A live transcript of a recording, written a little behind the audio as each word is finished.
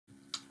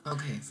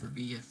Okay, for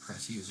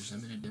BePress users, I'm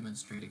going to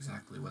demonstrate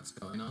exactly what's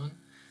going on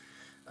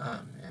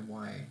and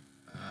why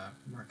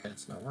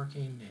MarcEdit's not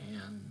working,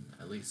 and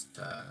at least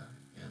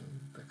in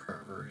the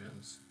current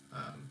versions,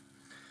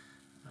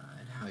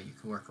 and how you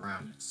can work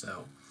around it.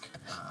 So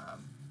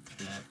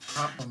the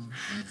problem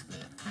is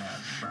that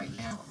right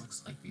now it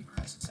looks like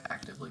BePress is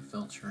actively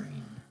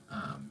filtering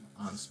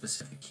on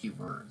specific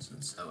keywords,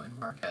 and so in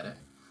MarcEdit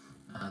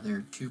there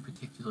are two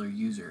particular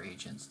user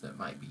agents that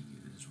might be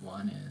used.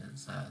 One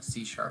is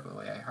C#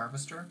 OAI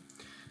Harvester,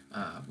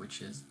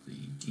 which is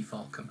the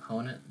default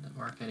component that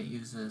MarcEdit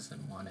uses,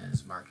 and one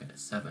is MarcEdit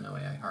 7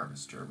 OAI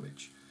Harvester,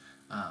 which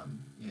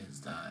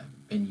is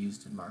been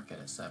used in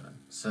MarcEdit 7.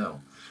 So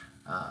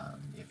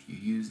if you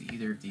use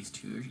either of these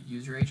two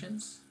user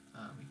agents,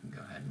 we can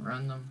go ahead and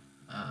run them,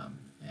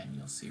 and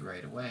you'll see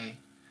right away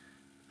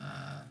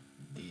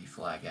the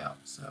flag out.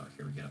 So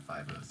here we get a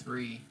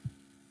 503.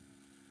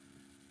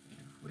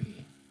 If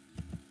we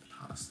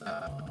toss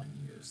that one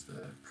and use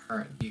the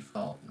current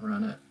default and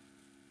run it,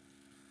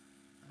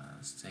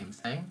 same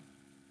thing.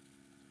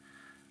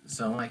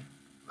 So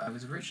I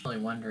was originally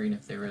wondering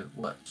if they were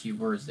what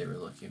keywords they were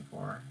looking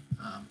for.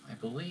 I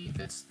believe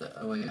it's the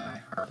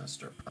OAI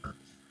Harvester part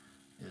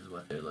is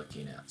what they're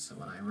looking at. So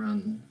when I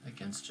run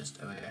against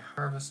just OAI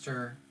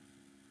Harvester,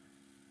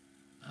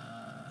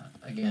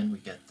 again we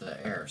get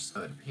the error.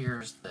 So it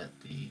appears that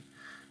the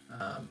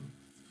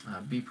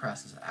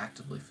BePress is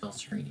actively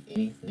filtering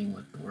anything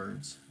with the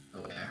words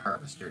OAI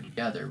Harvester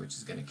together, which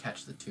is going to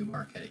catch the two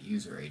MarcEdit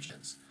user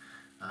agents.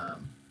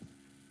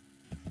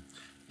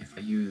 If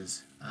I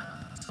use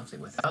something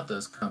without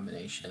those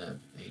combination of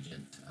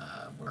agent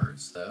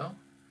words, though,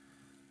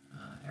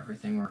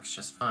 everything works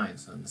just fine.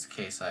 So in this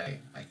case, I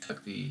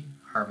took the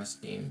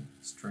harvesting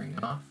string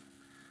off,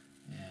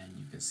 and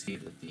you can see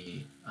that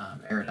the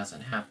error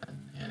doesn't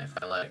happen. And if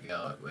I let it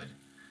go, it would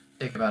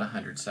take about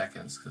 100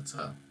 seconds.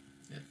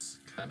 It's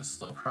kind of a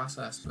slow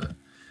process, but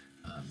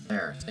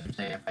there. Same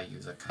thing if I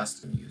use a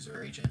custom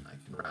user agent, I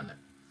can run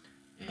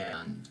it.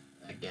 And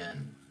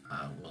again,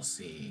 we'll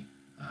see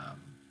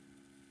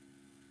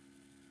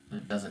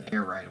it doesn't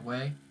error right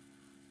away.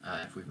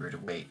 If we were to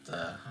wait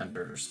the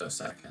 100 or so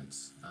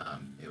seconds,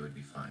 it would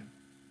be fine.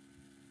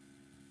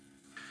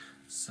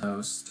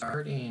 So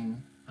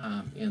starting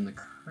in the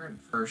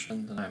current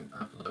version that I'm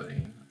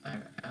uploading,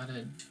 I've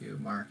added to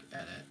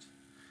MarcEdit,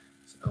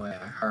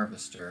 OAI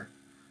Harvester,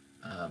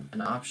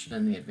 an option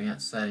in the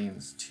advanced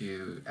settings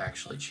to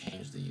actually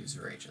change the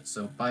user agent.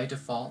 So by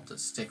default, it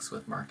sticks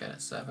with MarcEdit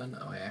 7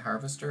 OAI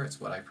Harvester.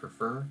 It's what I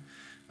prefer.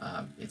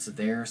 It's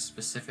there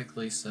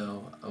specifically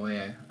so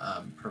OAI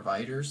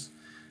providers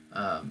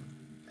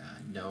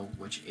know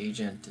which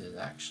agent is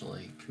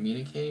actually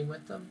communicating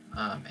with them.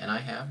 And I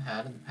have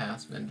had in the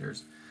past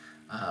vendors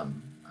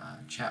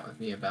chat with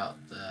me about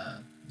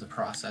the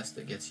process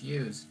that gets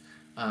used.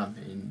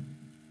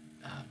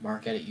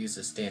 MarcEdit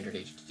uses standard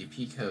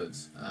HTTP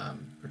codes,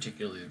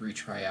 particularly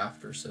retry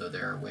after, so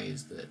there are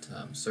ways that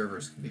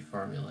servers can be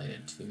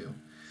formulated to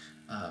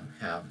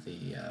have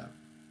the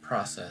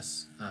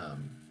process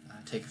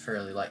take a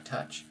fairly light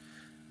touch.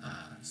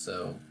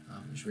 So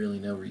there's really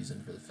no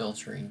reason for the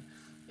filtering.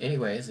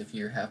 Anyways, if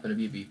you happen to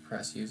be a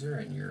BePress user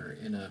and you're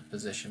in a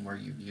position where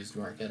you've used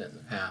MarcEdit in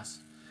the past,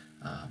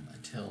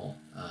 until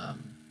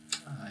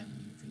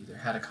you've either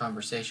had a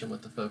conversation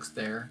with the folks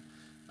there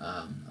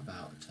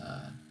about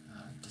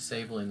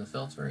disabling the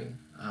filtering,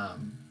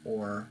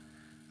 or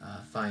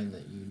find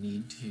that you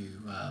need to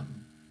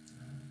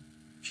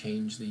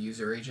change the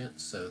user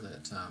agent so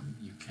that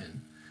you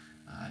can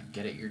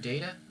get at your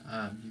data,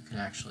 you can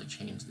actually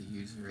change the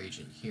user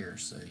agent here.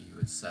 So you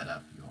would set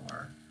up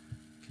your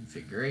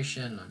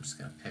configuration. I'm just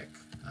going to pick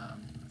a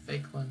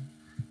fake one.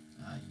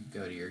 You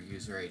go to your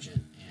user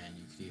agent and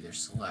you could either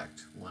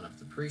select one of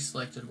the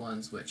pre-selected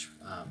ones, which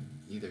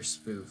either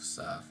spoofs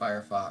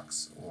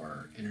Firefox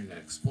or Internet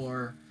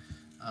Explorer,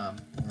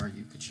 or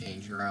you could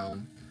change your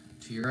own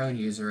to your own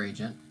user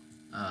agent.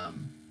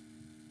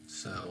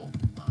 So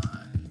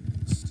my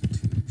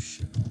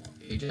institutional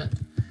agent,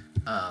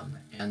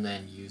 and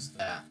then use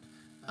that.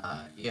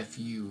 If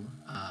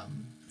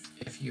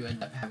you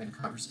end up having a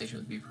conversation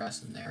with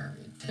BePress and they're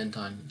intent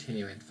on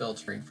continuing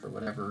filtering for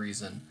whatever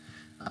reason,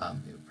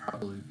 it would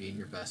probably be in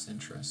your best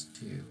interest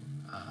to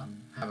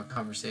have a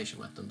conversation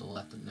with them to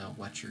let them know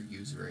what your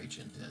user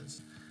agent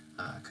is,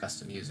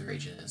 custom user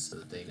agent is, so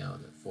that they know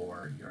that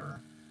for your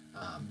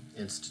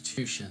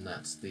institution,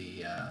 that's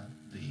the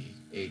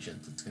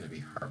agent that's going to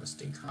be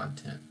harvesting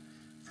content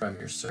from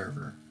your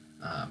server.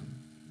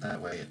 That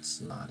way,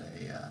 it's not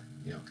a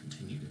you're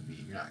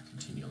not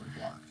continually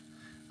blocked.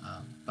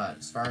 But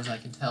as far as I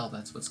can tell,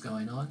 that's what's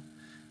going on.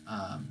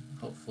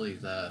 Hopefully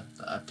the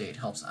update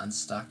helps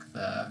unstuck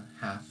the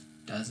half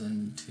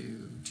dozen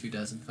to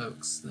 24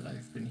 folks that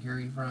I've been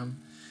hearing from.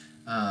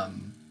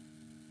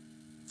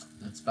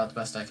 That's about the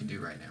best I can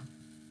do right now.